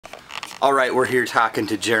All right, we're here talking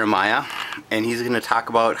to Jeremiah, and he's going to talk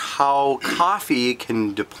about how coffee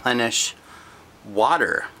can deplenish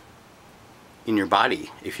water in your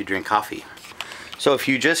body if you drink coffee. So if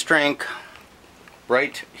you just drank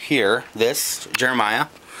right here, this, Jeremiah,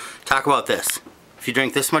 talk about this. If you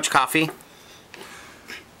drink this much coffee,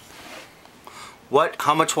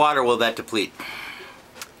 how much water will that deplete?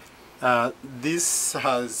 This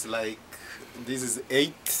has this is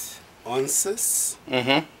 8 ounces.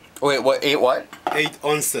 Mm-hmm. Wait, what? 8 what? 8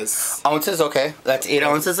 ounces. Ounces, okay. That's 8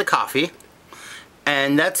 ounces of coffee.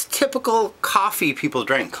 And that's typical coffee people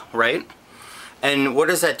drink, right? And what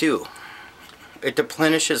does that do? It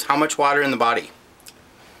deplenishes how much water in the body?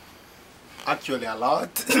 Actually a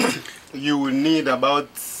lot. You will need about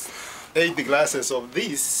 8 glasses of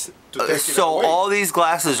this to take it away. So all these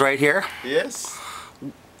glasses right here? Yes.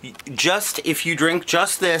 Just if you drink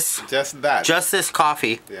just this. Just that. Just this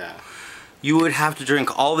coffee. Yeah. You would have to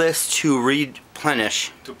drink all this to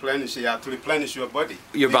replenish. To replenish your body.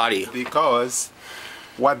 Your body. Because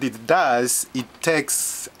what it does, it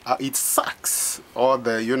takes, it sucks all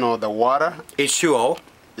the, the water. H2O.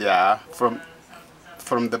 Yeah, from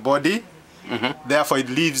the body. Mm-hmm. Therefore, it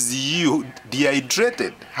leaves you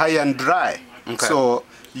dehydrated, high and dry. Okay. So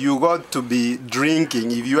you got to be drinking.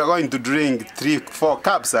 If you are going to drink 3-4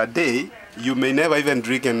 cups a day, you may never even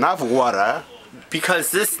drink enough water.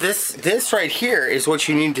 Because this right here is what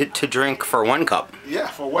you need to drink for 1 cup. Yeah,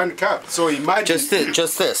 for 1 cup. So imagine.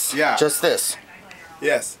 Just this. Yeah. Just this.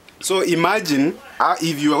 Yes. So imagine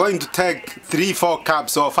if you are going to take 3-4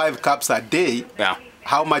 cups or 5 cups a day. Yeah.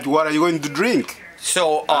 How much water are you going to drink?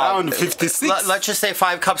 So around 56. Let's just say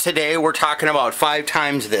 5 cups a day. We're talking about 5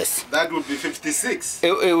 times this. That would be 56.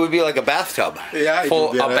 It would be like a bathtub. Yeah.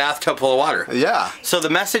 A bathtub full of water. Yeah. So the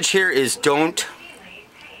message here is don't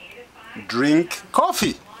drink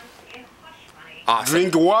coffee. Awesome.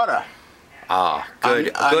 Drink water. Ah,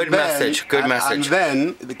 good. Good message. Good message. And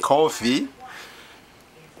then the coffee.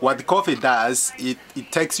 What the coffee does, it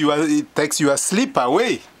takes your sleep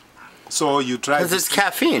away. So you try. Because it's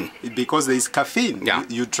caffeine. Because there is caffeine. Yeah.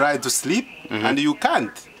 You try to sleep and you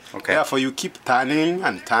can't. Okay. Therefore, you keep turning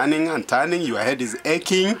and turning and turning. Your head is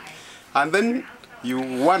aching, and then you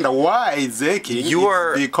wonder why it's aching.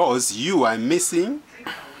 Because you are missing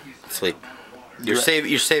sleep. You're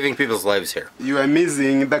saving people's lives here. You are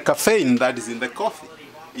missing the caffeine that is in the coffee.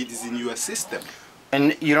 It is in your system.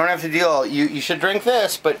 And you don't have to deal. You should drink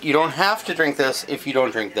this, but you don't have to drink this if you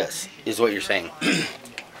don't drink this. Is what you're saying?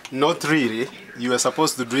 Not really. You are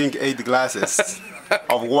supposed to drink 8 glasses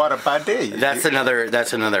of water per day. That's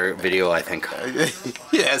another video, I think.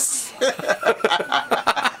 Yes.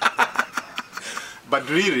 But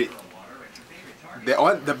really,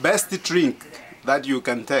 the best drink that you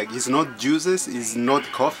can take is not juices, is not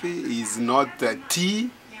coffee, is not tea,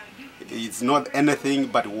 it's not anything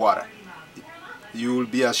but water. You will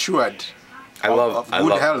be assured of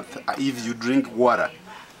good health if you drink water,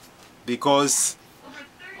 because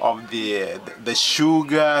of the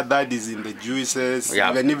sugar that is in the juices. Yeah.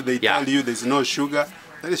 Even if they tell you there's no sugar,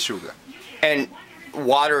 there is sugar. And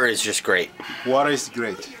water is just great. Water is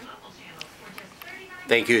great.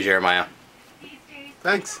 Thank you, Jeremiah.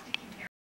 Thanks.